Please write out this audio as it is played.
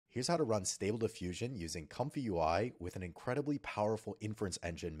Here's how to run Stable Diffusion using ComfyUI with an incredibly powerful inference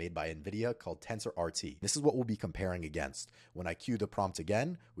engine made by Nvidia called TensorRT. This is what we'll be comparing against. When I cue the prompt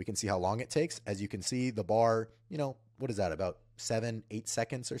again, we can see how long it takes. As you can see, the bar, what is that, about 7-8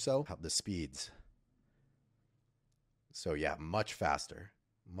 seconds or so? The speeds. So yeah, much faster,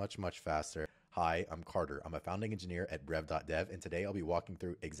 much faster. Hi, I'm Carter. I'm a founding engineer at brev.dev, and today I'll be walking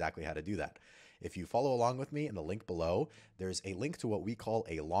through exactly how to do that. If you follow along with me in the link below, there's a link to what we call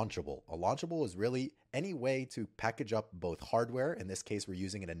a launchable. A launchable is really any way to package up both hardware. In this case, we're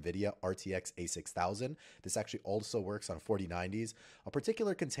using an Nvidia RTX A6000. This actually also works on 4090s, a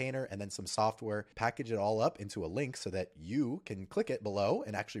particular container, and then some software. Package it all up into a link so that you can click it below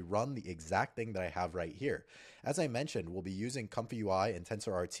and actually run the exact thing that I have right here. As I mentioned, we'll be using ComfyUI and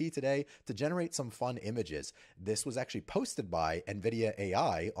TensorRT today to generate some fun images. This was actually posted by Nvidia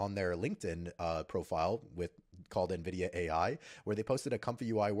AI on their LinkedIn profile called Nvidia AI, where they posted a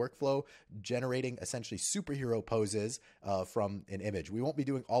ComfyUI workflow generating essentially superhero poses from an image. We won't be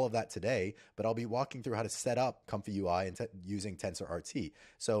doing all of that today, but I'll be walking through how to set up ComfyUI and using TensorRT.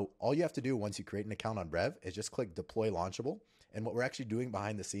 So all you have to do once you create an account on Brev is just click Deploy Launchable. And what we're actually doing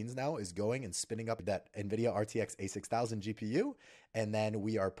behind the scenes now is going and spinning up that Nvidia RTX A6000 GPU. And then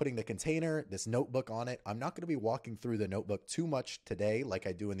we are putting the container, this notebook on it. I'm not going to be walking through the notebook too much today like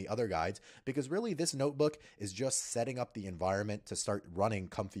I do in the other guides, because really this notebook is just setting up the environment to start running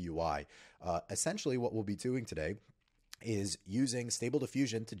ComfyUI. Essentially what we'll be doing today is using Stable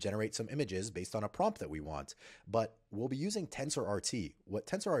Diffusion to generate some images based on a prompt that we want. But we'll be using TensorRT. What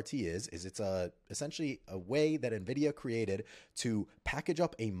TensorRT is it's essentially a way that NVIDIA created to package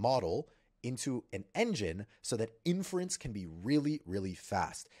up a model into an engine so that inference can be really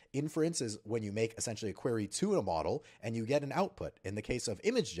fast. Inference is when you make essentially a query to a model and you get an output. In the case of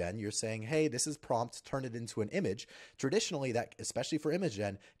image gen, you're saying, hey, this is prompt, turn it into an image. Traditionally, that, especially for image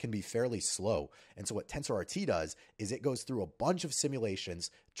gen, can be fairly slow. And so what TensorRT does is it goes through a bunch of simulations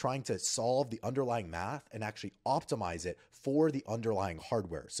trying to solve the underlying math and actually optimize it for the underlying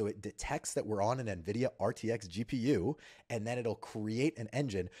hardware. So it detects that we're on an Nvidia RTX GPU, and then it'll create an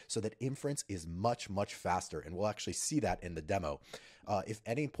engine so that inference is much faster. And we'll actually see that in the demo. If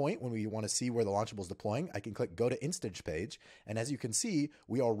at any point when we want to see where the launchable is deploying, I can click go to instance page. And as you can see,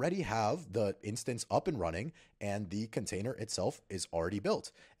 we already have the instance up and running and the container itself is already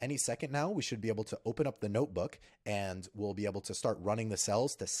built. Any second now, we should be able to open up the notebook and we'll be able to start running the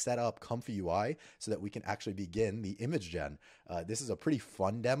cells to set up ComfyUI so that we can actually begin the image gen. This is a pretty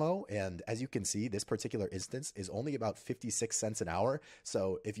fun demo. And as you can see, this particular instance is only about 56 cents an hour.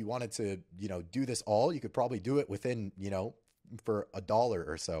 So if you wanted to, do this all, you could probably do it within, for $1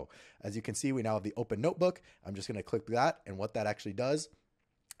 or so. As you can see, we now have the open notebook. I'm just going to click that. And what that actually does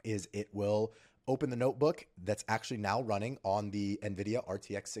is it will open the notebook that's actually now running on the Nvidia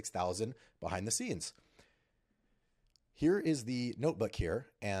RTX 6000 behind the scenes. Here is the notebook here.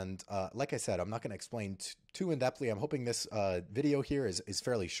 And like I said, I'm not going to explain too in-depthly. I'm hoping this video here is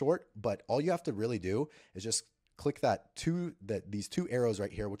fairly short, but all you have to really do is just click these two arrows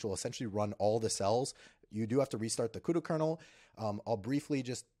right here, which will essentially run all the cells. You do have to restart the CUDA kernel. I'll briefly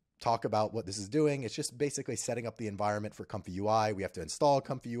just talk about what this is doing. It's just basically setting up the environment for ComfyUI. We have to install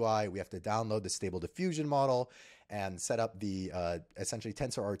ComfyUI. We have to download the Stable Diffusion model and set up the essentially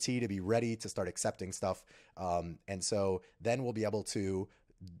TensorRT to be ready to start accepting stuff. And so then we'll be able to,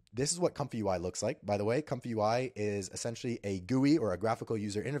 this is what ComfyUI looks like. By the way, ComfyUI is essentially a GUI or a graphical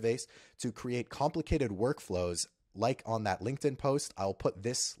user interface to create complicated workflows. Like on that LinkedIn post, I'll put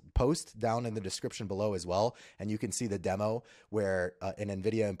this post down in the description below as well. And you can see the demo where an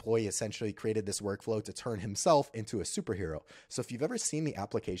NVIDIA employee essentially created this workflow to turn himself into a superhero. So if you've ever seen the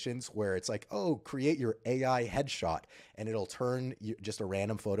applications where it's like, oh, create your AI headshot, and it'll turn just a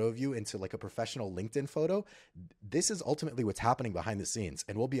random photo of you into like a professional LinkedIn photo, this is ultimately what's happening behind the scenes.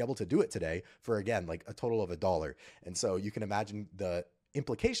 And we'll be able to do it today for, again, like a total of $1. And so you can imagine the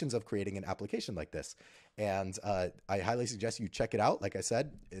implications of creating an application like this. And I highly suggest you check it out. Like I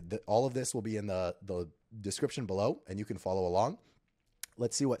said, all of this will be in the description below and you can follow along.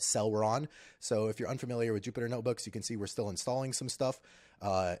 Let's see what cell we're on. So if you're unfamiliar with Jupyter Notebooks, you can see we're still installing some stuff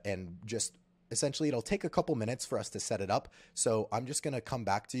and just essentially it'll take a couple minutes for us to set it up. So I'm just going to come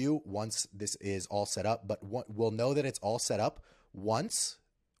back to you once this is all set up, but we'll know that it's all set up once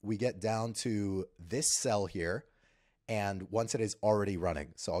we get down to this cell here. and once it is already running.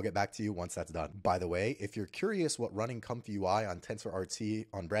 So I'll get back to you once that's done. By the way, if you're curious what running ComfyUI on TensorRT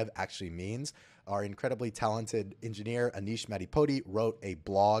on Brev actually means, our incredibly talented engineer, Anish Madipodi, wrote a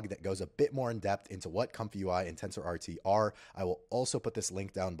blog that goes a bit more in depth into what ComfyUI and TensorRT are. I will also put this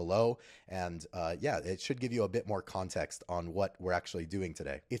link down below. And yeah, it should give you a bit more context on what we're actually doing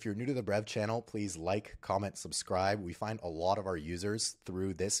today. If you're new to the Brev channel, please like, comment, subscribe. We find a lot of our users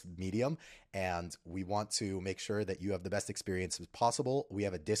through this medium, and we want to make sure that you have the best experience as possible. We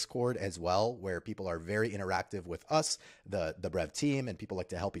have a Discord as well where people are very interactive with us, the Brev team, and people like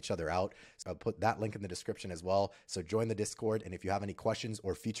to help each other out. So I'll put that link in the description as well. So join the Discord, and if you have any questions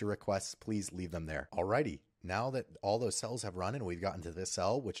or feature requests, please leave them there. Alrighty. Now that all those cells have run and we've gotten to this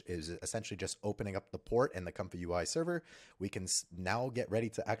cell, which is essentially just opening up the port and the ComfyUI server, we can now get ready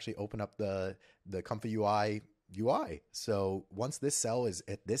to actually open up the ComfyUI UI. So once this cell is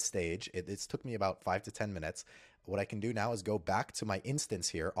at this stage, it's took me about 5 to 10 minutes. What I can do now is go back to my instance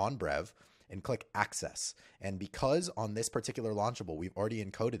here on Brev and click access. And because on this particular launchable, we've already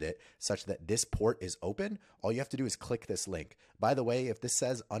encoded it such that this port is open, all you have to do is click this link. By the way, if this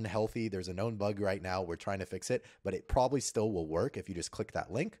says unhealthy, there's a known bug right now. We're trying to fix it, but it probably still will work if you just click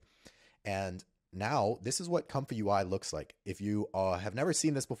that link. And now this is what ComfyUI looks like. If you have never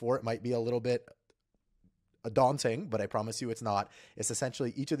seen this before, it might be a little bit daunting, but I promise you it's not. It's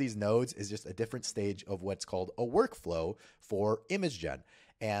essentially each of these nodes is just a different stage of what's called a workflow for image gen.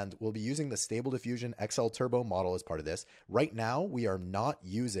 And we'll be using the Stable-Diffusion XL Turbo model as part of this. Right now, we are not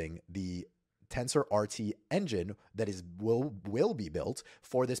using the TensorRT engine that will be built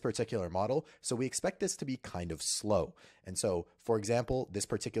for this particular model. So we expect this to be kind of slow. And so, for example, this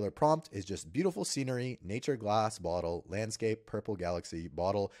particular prompt is just beautiful scenery, nature glass bottle, landscape, purple galaxy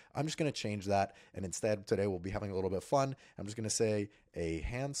bottle. I'm just going to change that. And instead, today we'll be having a little bit of fun. I'm just going to say a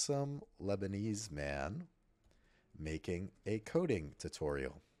handsome Lebanese man making a coding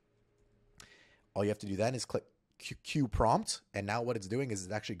tutorial. All you have to do then is click Q prompt, and now what it's doing is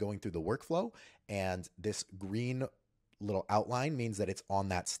it's actually going through the workflow, and this green little outline means that it's on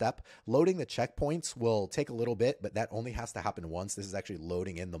that step. Loading the checkpoints will take a little bit, but that only has to happen once. This is actually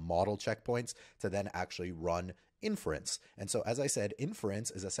loading in the model checkpoints to then actually run inference. And so, as I said, inference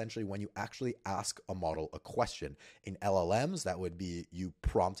is essentially when you actually ask a model a question. In LLMs, that would be you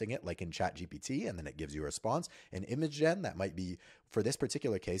prompting it like in ChatGPT, and then it gives you a response. In image gen, that might be, for this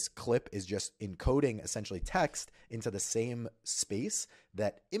particular case, clip is just encoding essentially text into the same space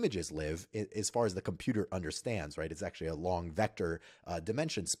that images live as far as the computer understands, right? It's actually a long vector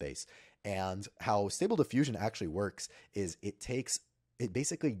dimension space. And how Stable Diffusion actually works is it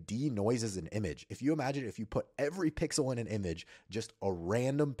basically denoises an image. If you imagine if you put every pixel in an image, just a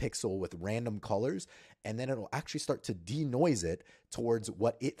random pixel with random colors, and then it'll actually start to denoise it towards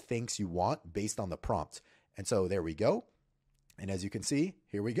what it thinks you want based on the prompt. And so there we go. And as you can see,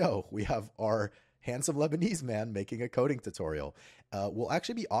 here we go. We have our handsome Lebanese man making a coding tutorial. We'll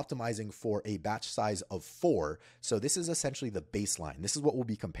actually be optimizing for a batch size of 4. So this is essentially the baseline. This is what we'll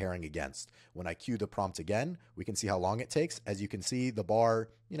be comparing against. When I cue the prompt again, we can see how long it takes. As you can see, the bar,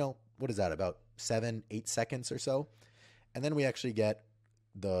 what is that, about 7-8 seconds or so. And then we actually get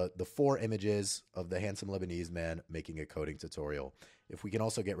the 4 images of the handsome Lebanese man making a coding tutorial. If we can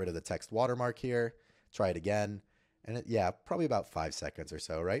also get rid of the text watermark here, try it again. And yeah, probably about 5 seconds or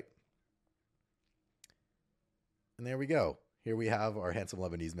so, right? And there we go. Here we have our handsome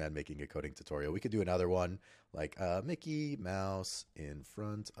Lebanese man making a coding tutorial. We could do another one like Mickey Mouse in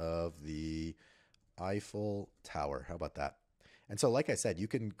front of the Eiffel Tower. How about that? And so, like I said, you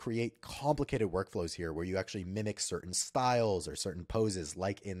can create complicated workflows here where you actually mimic certain styles or certain poses,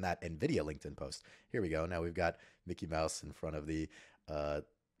 like in that Nvidia LinkedIn post. Here we go. Now we've got Mickey Mouse in front of the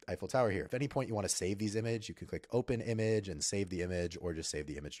Eiffel Tower here. If at any point you want to save these images, you can click open image and save the image, or just save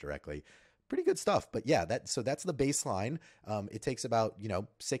the image directly. Pretty good stuff. But yeah, that's the baseline. It takes about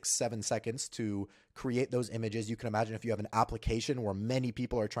 6-7 seconds to create those images. You can imagine if you have an application where many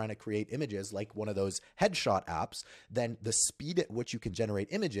people are trying to create images, like one of those headshot apps, then the speed at which you can generate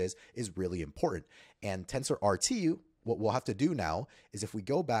images is really important. And TensorRT, what we'll have to do now is, if we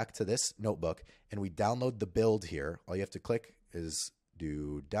go back to this notebook and we download the build here, all you have to click is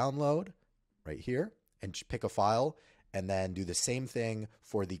do download right here and pick a file, and then do the same thing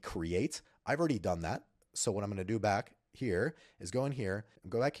for the create. I've already done that. So what I'm going to do back here is go in here,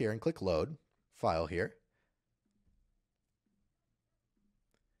 go back here and click load file here.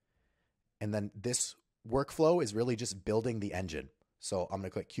 And then this workflow is really just building the engine. So I'm going to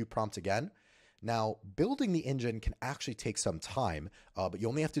click Q prompt again. Now, building the engine can actually take some time, but you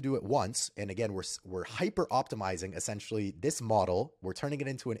only have to do it once. And again, we're hyper optimizing essentially this model. We're turning it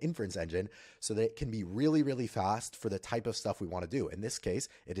into an inference engine so that it can be really, really fast for the type of stuff we want to do. In this case,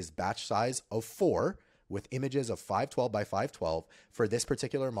 it is batch size of 4 with images of 512 by 512 for this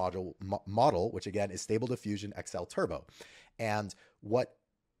particular model, which again is Stable Diffusion XL Turbo. And what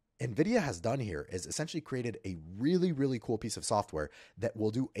Nvidia has done here is essentially created a really, really cool piece of software that will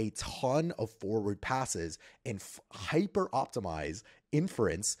do a ton of forward passes and hyper optimize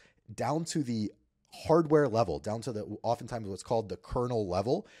inference down to the hardware level, down to the oftentimes what's called the kernel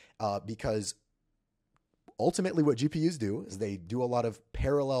level, because ultimately what GPUs do is they do a lot of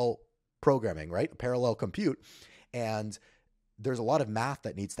parallel programming, right? Parallel compute. And there's a lot of math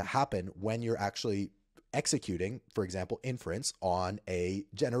that needs to happen when you're actually executing, for example, inference on a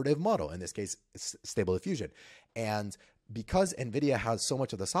generative model, in this case, Stable Diffusion. And because Nvidia has so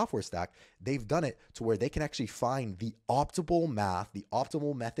much of the software stack, they've done it to where they can actually find the optimal math, the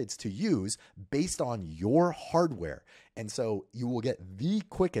optimal methods to use based on your hardware. And so you will get the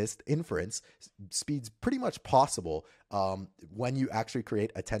quickest inference speeds pretty much possible when you actually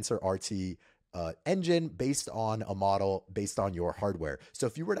create a TensorRT engine based on a model based on your hardware. So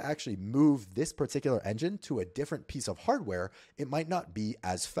if you were to actually move this particular engine to a different piece of hardware, it might not be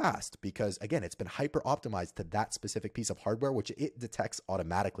as fast because, again, it's been hyper optimized to that specific piece of hardware, which it detects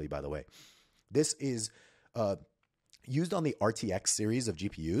automatically, by the way. This is used on the RTX series of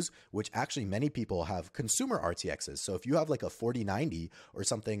GPUs, which actually many people have consumer RTXs. So if you have like a 4090 or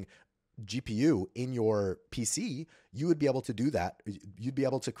something GPU in your PC, you would be able to do that. You'd be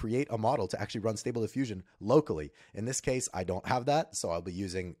able to create a model to actually run Stable Diffusion locally. In this case, I don't have that, so I'll be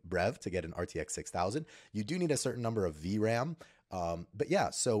using Brev to get an RTX 6000. You do need a certain number of VRAM. But yeah,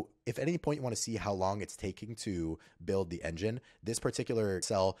 so if at any point you want to see how long it's taking to build the engine, this particular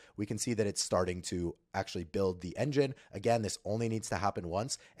cell, we can see that it's starting to actually build the engine. Again, this only needs to happen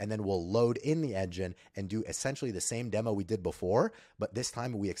once, and then we'll load in the engine and do essentially the same demo we did before, but this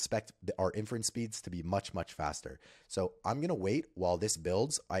time we expect our inference speeds to be much, much faster. So I'm going to wait while this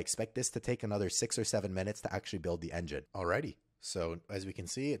builds. I expect this to take another 6 or 7 minutes to actually build the engine. Alrighty. So as we can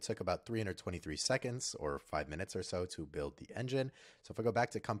see, it took about 323 seconds or 5 minutes or so to build the engine. So if I go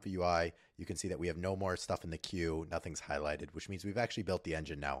back to ComfyUI, you can see that we have no more stuff in the queue. Nothing's highlighted, which means we've actually built the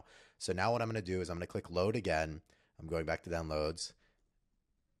engine now. So now what I'm going to do is I'm going to click load again. I'm going back to downloads,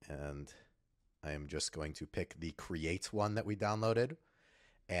 and I am just going to pick the create one that we downloaded.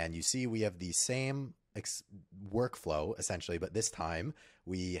 And you see we have the same workflow essentially, but this time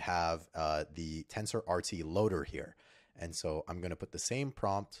we have the TensorRT loader here. And so I'm going to put the same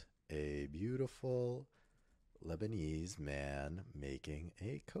prompt, a beautiful Lebanese man making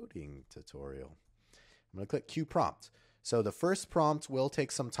a coding tutorial. I'm going to click Q prompt. So the first prompt will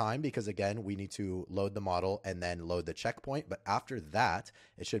take some time because, again, we need to load the model and then load the checkpoint. But after that,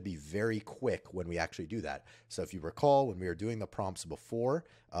 it should be very quick when we actually do that. So if you recall, when we were doing the prompts before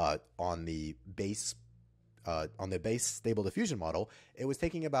on the base Stable Diffusion model, it was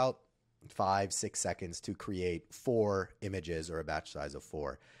taking about 5-6 seconds to create 4 images or a batch size of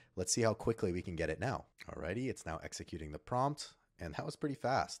 4. Let's see how quickly we can get it now. Alrighty, it's now executing the prompt, and that was pretty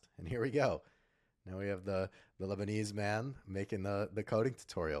fast. And here we go. Now we have the Lebanese man making the coding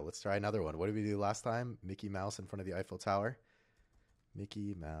tutorial. Let's try another one. What did we do last time? Mickey Mouse in front of the Eiffel Tower.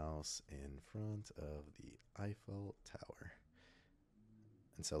 Mickey Mouse in front of the Eiffel Tower.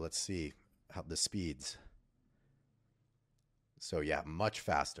 And so let's see how the speeds. So yeah, much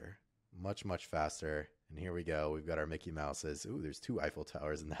faster. Much, much faster. And here we go. We've got our Mickey Mouses. Ooh, there's 2 Eiffel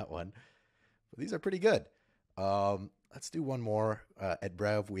Towers in that one. But these are pretty good. Let's do one more. At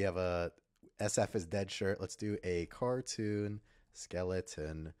Brev, we have a SF is dead shirt. Let's do a cartoon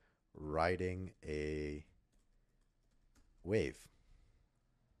skeleton riding a wave.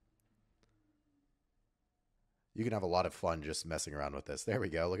 You can have a lot of fun just messing around with this. There we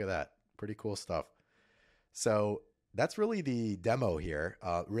go. Look at that. Pretty cool stuff. So that's really the demo here.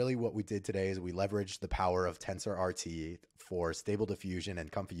 Really what we did today is we leveraged the power of TensorRT for Stable Diffusion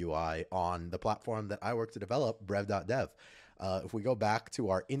and ComfyUI on the platform that I work to develop, brev.dev. If we go back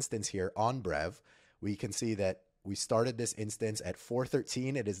to our instance here on Brev, we can see that we started this instance at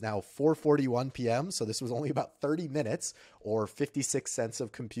 4:13. It is now 4:41 p.m. So this was only about 30 minutes or 56 cents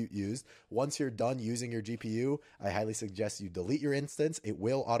of compute used. Once you're done using your GPU, I highly suggest you delete your instance. It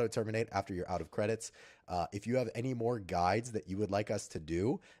will auto terminate after you're out of credits. If you have any more guides that you would like us to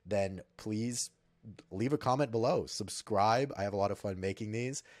do, then please leave a comment below. Subscribe. I have a lot of fun making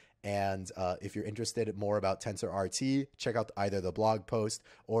these. And if you're interested more about TensorRT, check out either the blog post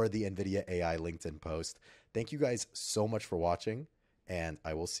or the Nvidia AI LinkedIn post. Thank you guys so much for watching, and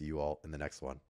I will see you all in the next one.